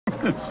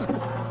Please,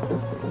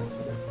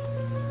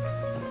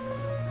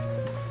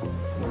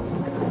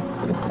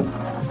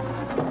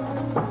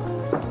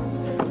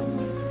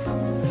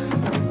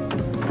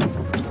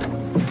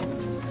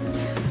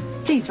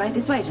 right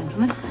this way,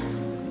 gentlemen.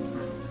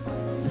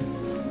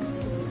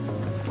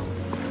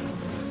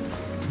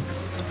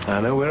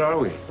 Anna, where are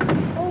we?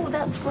 Oh,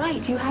 that's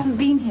right. You haven't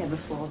been here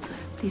before.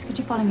 Please, could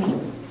you follow me?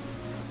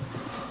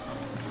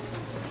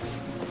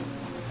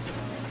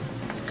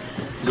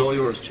 It's all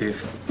yours, Chief.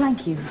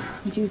 Thank you.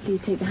 Would you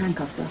please take the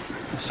handcuffs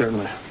off?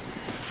 Certainly.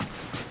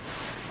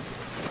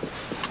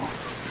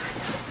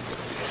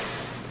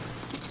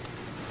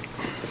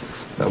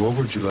 Now, what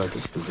would you like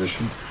as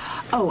position?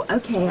 Oh,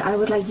 okay. I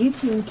would like you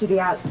two to be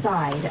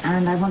outside,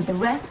 and I want the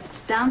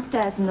rest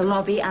downstairs in the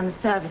lobby and the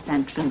service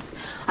entrance.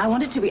 I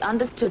want it to be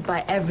understood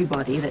by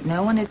everybody that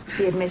no one is to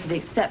be admitted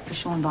except for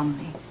Sean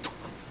Donnelly.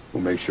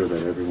 We'll make sure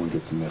that everyone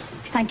gets a message.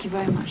 Thank you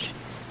very much.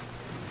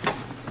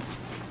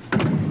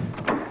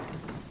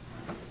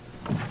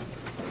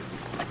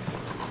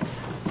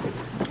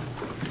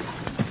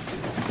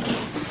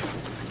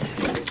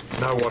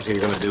 Now, what are you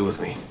going to do with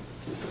me?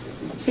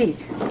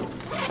 Please.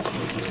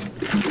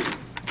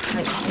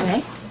 Right this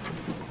way.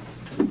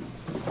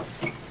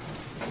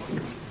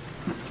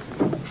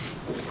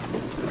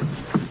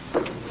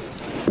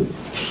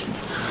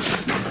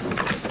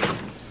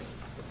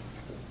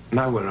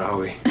 Now, where are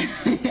we?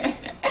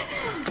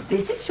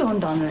 This is Sean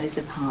Donnelly's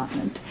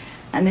apartment,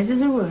 and this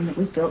is a room that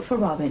was built for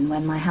Robin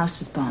when my house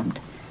was bombed.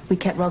 We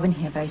kept Robin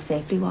here very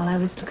safely while I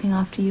was looking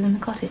after you in the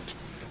cottage.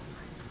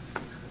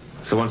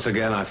 So once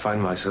again, I find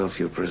myself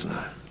your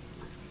prisoner.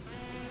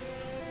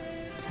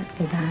 Is that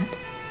so bad?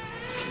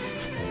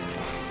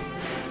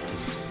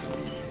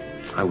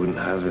 I wouldn't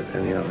have it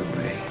any other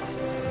way.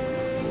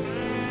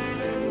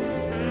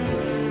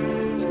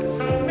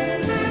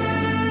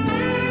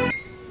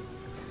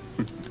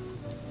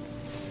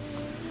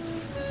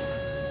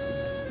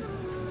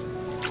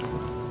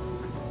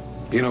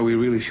 You know, we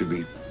really should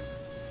be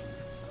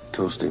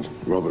toasting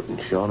Robert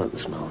and Sean at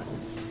this moment.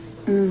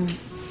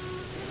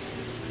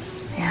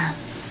 Yeah.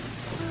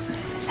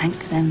 It's thanks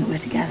to them that we're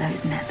together,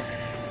 isn't it?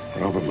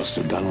 Robert must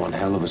have done one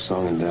hell of a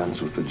song and dance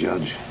with the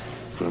judge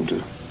for him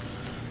to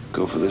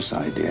go for this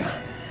idea.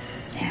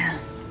 Yeah.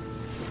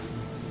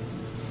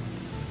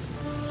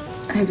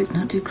 I hope it's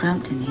not too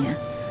cramped in here.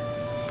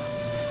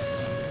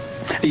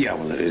 Yeah,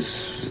 well, it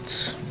is.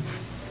 It's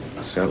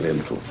certainly a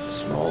little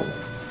small.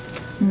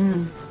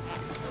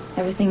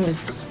 Everything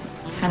was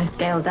kind of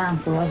scaled down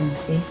for Robin, you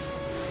see.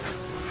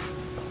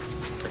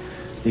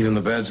 Even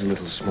the bed's a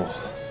little small.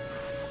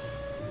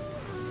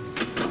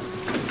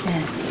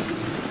 Yes.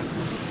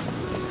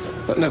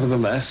 But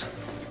nevertheless,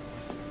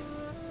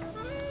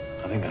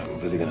 I think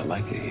I'm really going to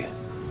like it here.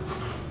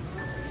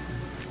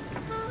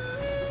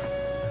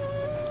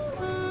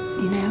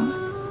 You know,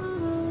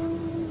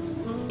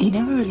 you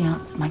never really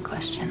answered my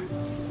question.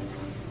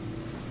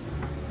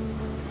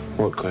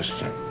 What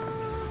question?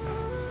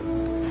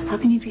 How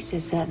can you be so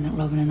certain that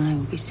Robin and I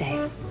will be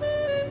safe?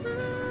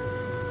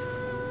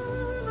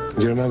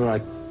 Do you remember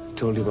I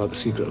told you about the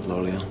secret of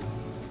Lorleans?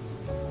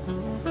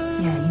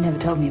 Yeah, you never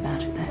told me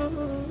about it, though.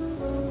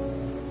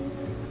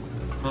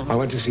 I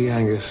went to see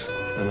Angus,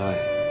 and I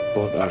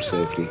bought our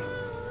safety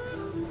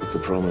with the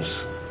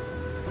promise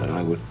that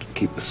I would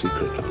keep the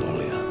secret of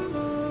Lorleans.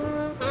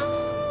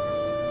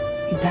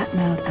 You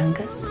blackmailed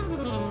Angus?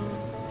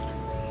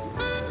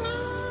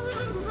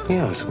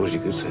 Yeah, I suppose you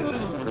could say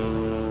that.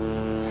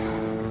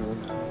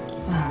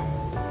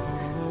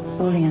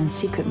 Well, Lorleans'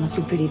 secret must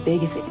be pretty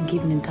big if it can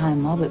keep an entire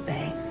mob at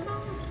bay.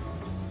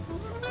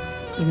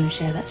 You going to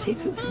share that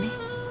secret with me?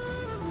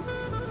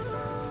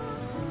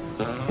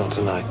 Not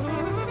tonight.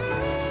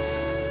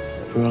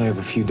 We only have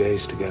a few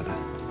days together.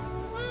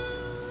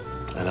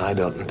 And I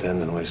don't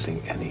intend on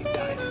wasting any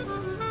time.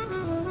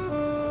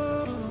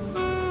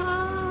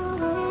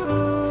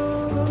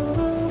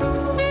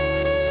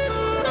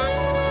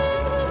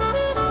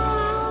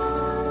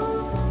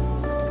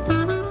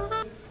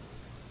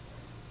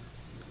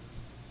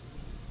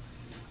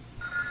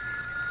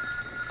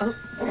 Oh,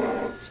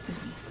 excuse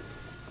me.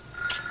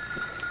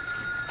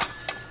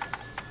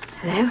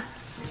 Hello?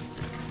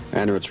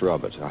 Anna, it's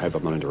Robert. I hope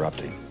I'm not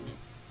interrupting.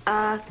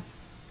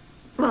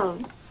 Well,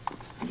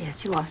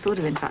 yes, you are sort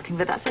of interrupting,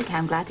 but that's okay.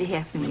 I'm glad to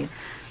hear from you.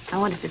 I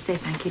wanted to say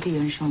thank you to you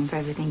and Sean for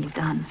everything you've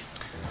done.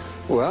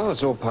 Well,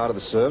 it's all part of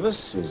the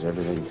service. Is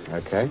everything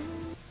okay?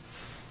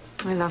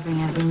 We're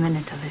loving every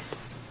minute of it.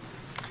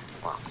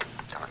 Well,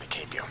 tell him to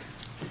keep you.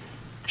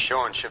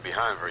 Sean should be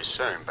home very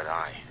soon, but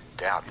I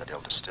doubt that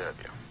he'll disturb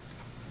you.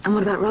 And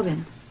what about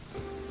Robin?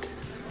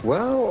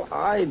 Well,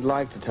 I'd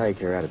like to take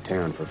her out of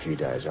town for a few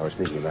days. I was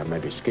thinking about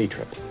maybe a ski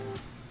trip.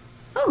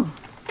 Oh,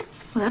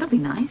 well, that'll be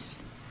nice.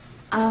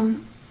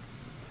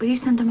 Will you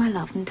send her my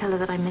love and tell her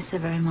that I miss her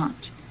very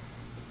much?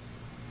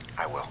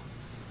 I will.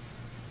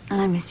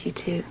 And I miss you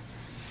too.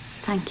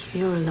 Thank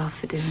you. You're a love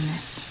for doing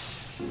this.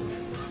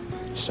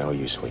 So are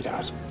you,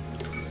 sweetheart.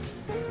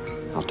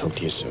 I'll talk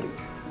to you soon.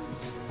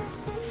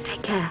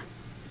 Take care.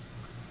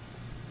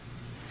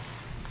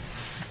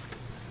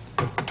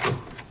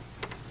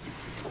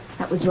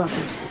 was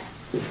Robert.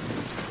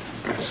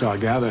 So I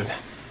gathered.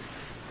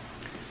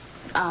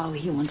 Oh,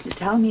 he wanted to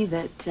tell me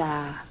that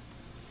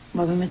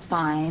Robin was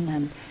fine,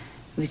 and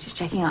he was just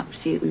checking up to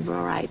see that we were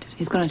all right.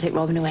 He's going to take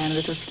Robin away on a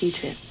little ski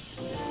trip.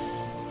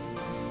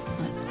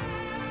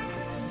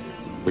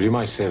 What? Would you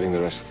mind saving the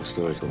rest of the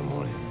story till the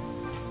morning?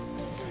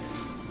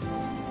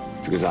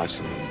 Because I've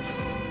some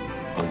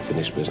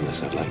unfinished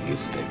business I'd like you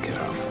to take care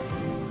of.